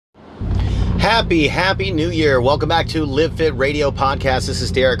Happy New Year. Welcome back to Live Fit Radio Podcast. This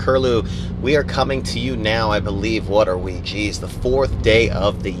is Derek Curlew. We are coming to you now, I believe, what are we? Geez, the fourth day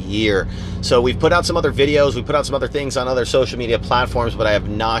of the year. So we've put out some other videos, we put out some other things on other social media platforms, but I have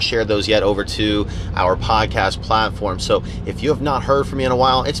not shared those yet over to our podcast platform. So if you have not heard from me in a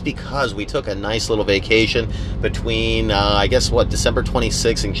while, it's because we took a nice little vacation between, December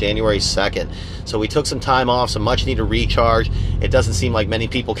 26th and January 2nd. So we took some time off, some much needed recharge. It doesn't seem like many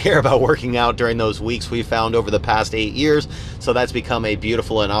people care about working out during those weeks we found over the past 8 years. So that's become a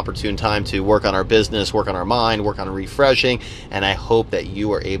beautiful and opportune time to work on our business, work on our mind, work on refreshing, and I hope that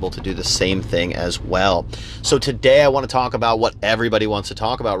you are able to do the same thing as well. So today I want to talk about what everybody wants to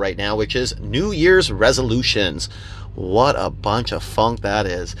talk about right now, which is New Year's resolutions. What a bunch of funk that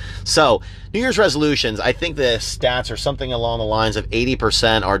is. So, New Year's resolutions, I think the stats are something along the lines of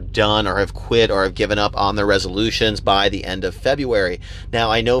 80% are done or have quit or have given up on their resolutions by the end of February.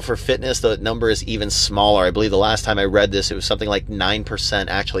 Now, I know for fitness, the number is even smaller. I believe the last time I read this, it was something like 9%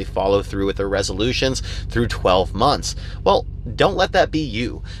 actually follow through with their resolutions through 12 months. Well, don't let that be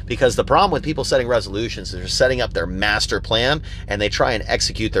you, because the problem with people setting resolutions is they're setting up their master plan and they try and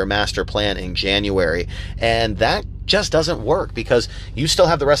execute their master plan in January. And that just doesn't work because you still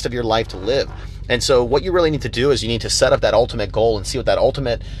have the rest of your life to live. And so what you really need to do is you need to set up that ultimate goal and see what that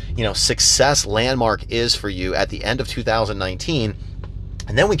ultimate, success landmark is for you at the end of 2019.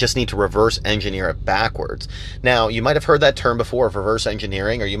 And then we just need to reverse engineer it backwards. Now, you might have heard that term before of reverse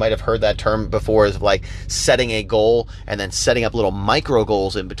engineering, or you might have heard that term before as like setting a goal and then setting up little micro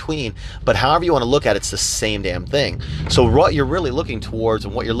goals in between. But however you want to look at it, it's the same damn thing. So what you're really looking towards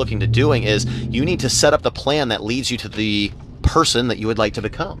and what you're looking to doing is you need to set up the plan that leads you to the person that you would like to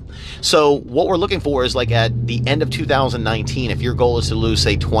become. So what we're looking for is like at the end of 2019, if your goal is to lose,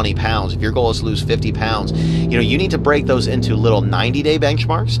 say, 20 pounds, if your goal is to lose 50 pounds, you need to break those into little 90-day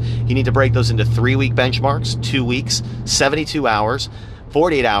benchmarks. You need to break those into 3-week benchmarks, 2 weeks, 72 hours,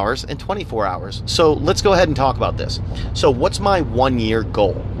 48 hours, and 24 hours. So let's go ahead and talk about this. So what's my 1-year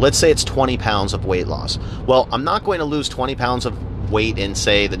goal? Let's say it's 20 pounds of weight loss. Well, I'm not going to lose 20 pounds of weight in,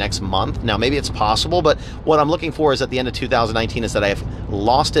 say, the next month. Now, maybe it's possible, but what I'm looking for is at the end of 2019 is that I have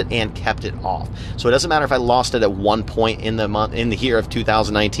lost it and kept it off. So it doesn't matter if I lost it at one point in the year of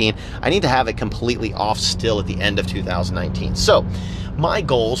 2019. I need to have it completely off still at the end of 2019. So my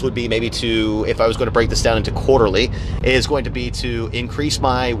goals would be maybe to, if I was going to break this down into quarterly, is going to be to increase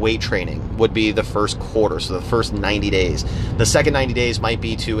my weight training, would be the first quarter, so the first 90 days. The second 90 days might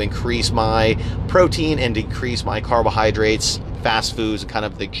be to increase my protein and decrease my carbohydrates, fast foods, kind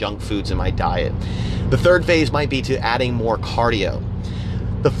of the junk foods in my diet. The third phase might be to adding more cardio.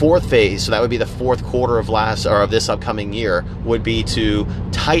 The fourth phase, so that would be the fourth quarter of this upcoming year, would be to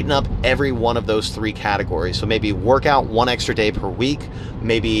tighten up every one of those 3 categories. So maybe work out 1 extra day per week,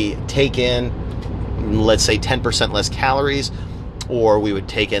 maybe take in, let's say, 10% less calories, or we would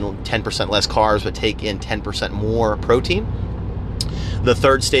take in 10% less carbs, but take in 10% more protein. The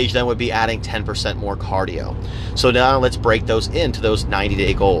third stage then would be adding 10% more cardio. So now let's break those into those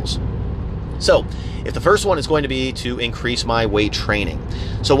 90-day goals. So if the first one is going to be to increase my weight training,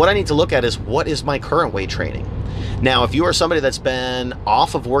 so what I need to look at is what is my current weight training. Now, if you are somebody that's been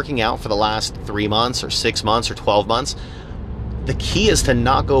off of working out for the last 3 months or 6 months or 12 months, the key is to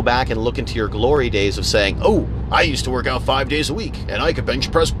not go back and look into your glory days of saying, oh, I used to work out 5 days a week and I could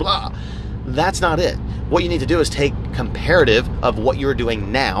bench press blah. That's not it. What you need to do is take comparative of what you're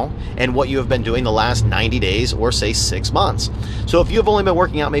doing now and what you have been doing the last 90 days or say 6 months. So if you've only been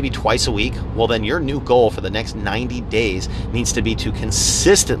working out maybe twice a week, well then your new goal for the next 90 days needs to be to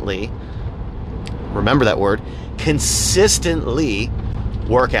consistently, remember that word, consistently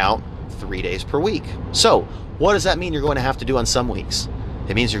work out 3 days per week. So what does that mean you're going to have to do on some weeks?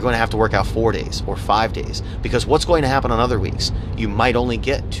 It means you're going to have to work out 4 days or 5 days, because what's going to happen on other weeks? You might only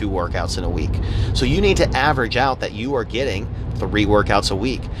get 2 workouts in a week. So you need to average out that you are getting 3 workouts a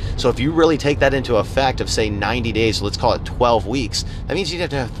week. So if you really take that into effect of say 90 days, let's call it 12 weeks, that means you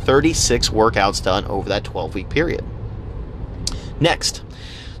have to have 36 workouts done over that 12-week period. Next,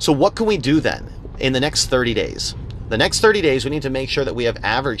 so what can we do then in the next 30 days? The next 30 days, we need to make sure that we have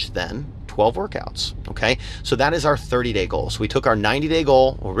averaged then 12 workouts, okay? So that is our 30-day goal. So we took our 90-day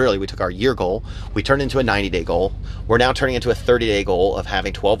goal, or really we took our year goal, we turned into a 90-day goal. We're now turning into a 30-day goal of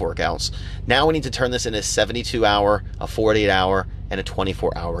having 12 workouts. Now we need to turn this into a 72-hour, a 48-hour, and a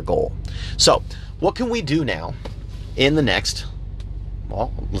 24-hour goal. So what can we do now in the next,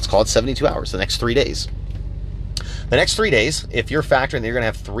 well, let's call it 72 hours, the next 3 days? The next 3 days, if you're factoring that you're gonna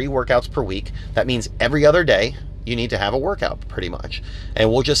have 3 workouts per week, that means every other day, you need to have a workout pretty much.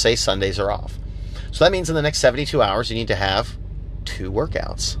 And we'll just say Sundays are off. So that means in the next 72 hours, you need to have 2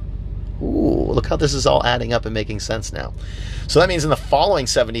 workouts. Ooh, look how this is all adding up and making sense now. So that means in the following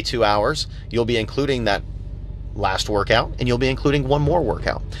 72 hours, you'll be including that last workout, and you'll be including one more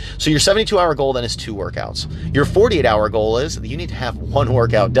workout. So your 72-hour goal then is 2 workouts. Your 48-hour goal is that you need to have 1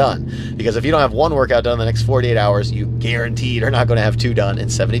 workout done, because if you don't have 1 workout done in the next 48 hours, you guaranteed are not going to have 2 done in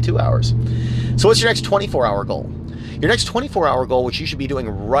 72 hours. So what's your next 24-hour goal? Your next 24-hour goal, which you should be doing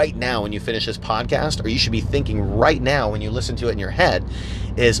right now when you finish this podcast, or you should be thinking right now when you listen to it in your head,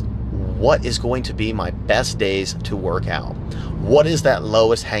 is what is going to be my best days to work out? What is that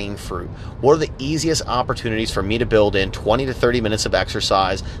lowest hanging fruit? What are the easiest opportunities for me to build in 20 to 30 minutes of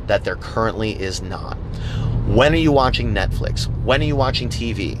exercise that there currently is not? When are you watching Netflix? When are you watching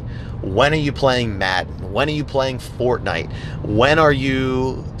TV? When are you playing Madden? When are you playing Fortnite? When are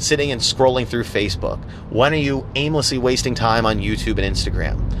you sitting and scrolling through Facebook? When are you aimlessly wasting time on YouTube and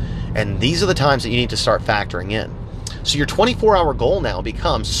Instagram? And these are the times that you need to start factoring in. So your 24-hour goal now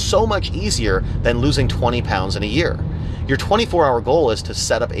becomes so much easier than losing 20 pounds in a year. Your 24-hour goal is to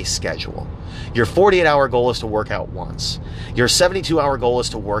set up a schedule. Your 48-hour goal is to work out once. Your 72-hour goal is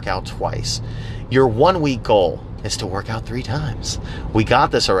to work out twice. Your 1-week goal is to work out 3 times. We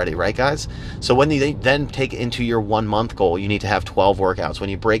got this already, right, guys? So when you then take it into your 1-month goal, you need to have 12 workouts. When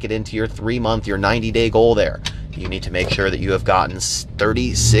you break it into your 3-month, your 90-day goal there, you need to make sure that you have gotten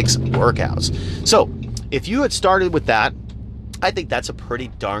 36 workouts. So if you had started with that, I think that's a pretty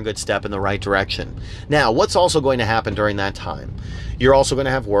darn good step in the right direction. Now, what's also going to happen during that time? You're also going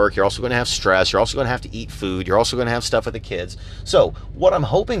to have work. You're also going to have stress. You're also going to have to eat food. You're also going to have stuff with the kids. So what I'm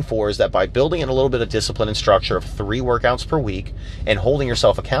hoping for is that by building in a little bit of discipline and structure of 3 workouts per week and holding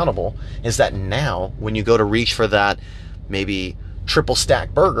yourself accountable, is that now when you go to reach for that maybe triple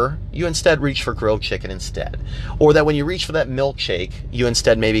stack burger, you instead reach for grilled chicken instead. Or that when you reach for that milkshake, you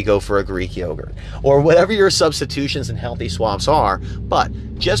instead maybe go for a Greek yogurt. Or whatever your substitutions and healthy swaps are. But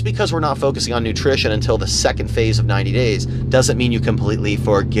just because we're not focusing on nutrition until the second phase of 90 days doesn't mean you completely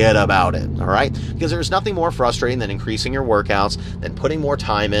forget about it, all right? Because there's nothing more frustrating than increasing your workouts, than putting more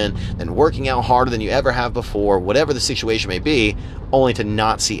time in, than working out harder than you ever have before, whatever the situation may be, only to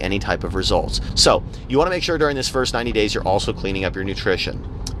not see any type of results. So you want to make sure during this first 90 days you're also cleaning up your nutrition.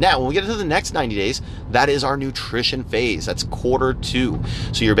 Now, when we get into the next 90 days, that is our nutrition phase. That's quarter 2.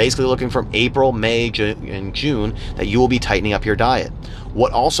 So you're basically looking from April, May, and June that you will be tightening up your diet.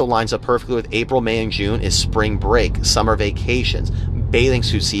 What also lines up perfectly with April, May, and June is spring break, summer vacations, bathing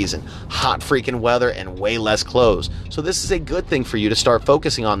suit season, hot freaking weather, and way less clothes. So this is a good thing for you to start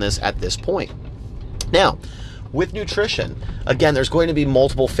focusing on this at this point. Now, with nutrition, again, there's going to be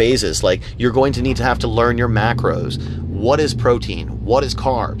multiple phases. Like you're going to need to have to learn your macros. What is protein? What is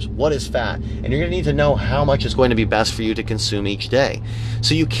carbs? What is fat? And you're going to need to know how much is going to be best for you to consume each day.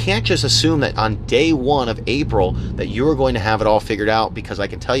 So you can't just assume that on day 1 of April that you're going to have it all figured out, because I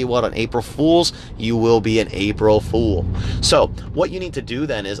can tell you what, on April Fools, you will be an April Fool. So what you need to do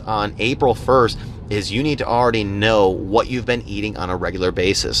then is on April 1st, is you need to already know what you've been eating on a regular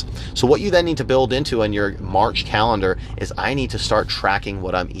basis. So what you then need to build into on your March calendar is I need to start tracking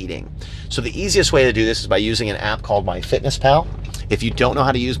what I'm eating. So the easiest way to do this is by using an app called MyFitnessPal. If you don't know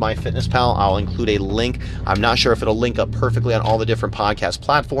how to use MyFitnessPal, I'll include a link. I'm not sure if it'll link up perfectly on all the different podcast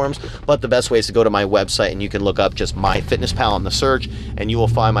platforms, but the best way is to go to my website and you can look up just MyFitnessPal in the search, and you will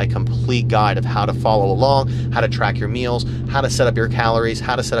find my complete guide of how to follow along, how to track your meals, how to set up your calories,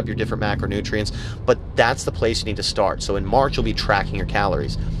 how to set up your different macronutrients. But that's the place you need to start. So in March, you'll be tracking your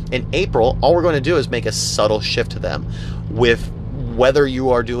calories. In April, all we're going to do is make a subtle shift to them with whether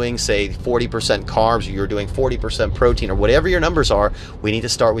you are doing, say, 40% carbs, or you're doing 40% protein, or whatever your numbers are, we need to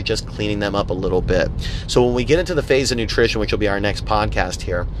start with just cleaning them up a little bit. So when we get into the phase of nutrition, which will be our next podcast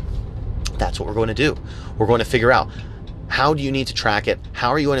here, that's what we're going to do. We're going to figure out, how do you need to track it? How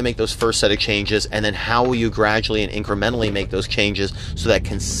are you going to make those first set of changes? And then how will you gradually and incrementally make those changes so that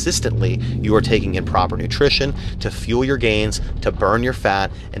consistently you are taking in proper nutrition to fuel your gains, to burn your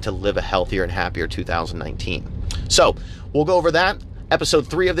fat, and to live a healthier and happier 2019. So we'll go over that. Episode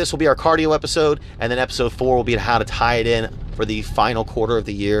 3 of this will be our cardio episode, and then episode 4 will be how to tie it in for the final quarter of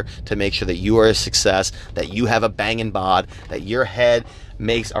the year to make sure that you are a success, that you have a banging bod, that your head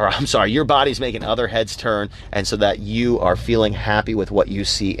your body's making other heads turn, and so that you are feeling happy with what you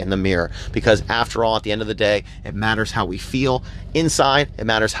see in the mirror. Because after all, at the end of the day, it matters how we feel inside, it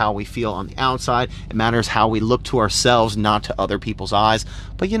matters how we feel on the outside, it matters how we look to ourselves, not to other people's eyes.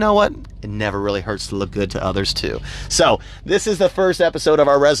 But you know what? It never really hurts to look good to others too. So this is the first episode of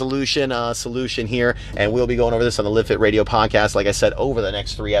our resolution solution here, and we'll be going over this on the Live Fit Radio podcast podcast, like I said, over the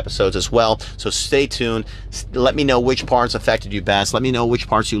next 3 episodes as well. So stay tuned. Let me know which parts affected you best. Let me know which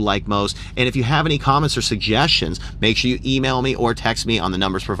parts you like most. And if you have any comments or suggestions, make sure you email me or text me on the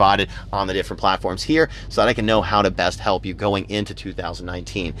numbers provided on the different platforms here so that I can know how to best help you going into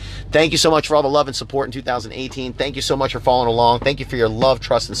 2019. Thank you so much for all the love and support in 2018. Thank you so much for following along. Thank you for your love,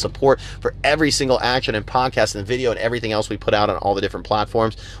 trust, and support for every single action and podcast and video and everything else we put out on all the different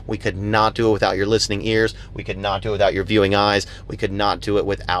platforms. We could not do it without your listening ears. We could not do it without your viewing eyes. We could not do it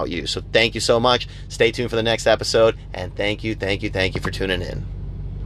without you. So thank you so much. Stay tuned for the next episode, and thank you for tuning in.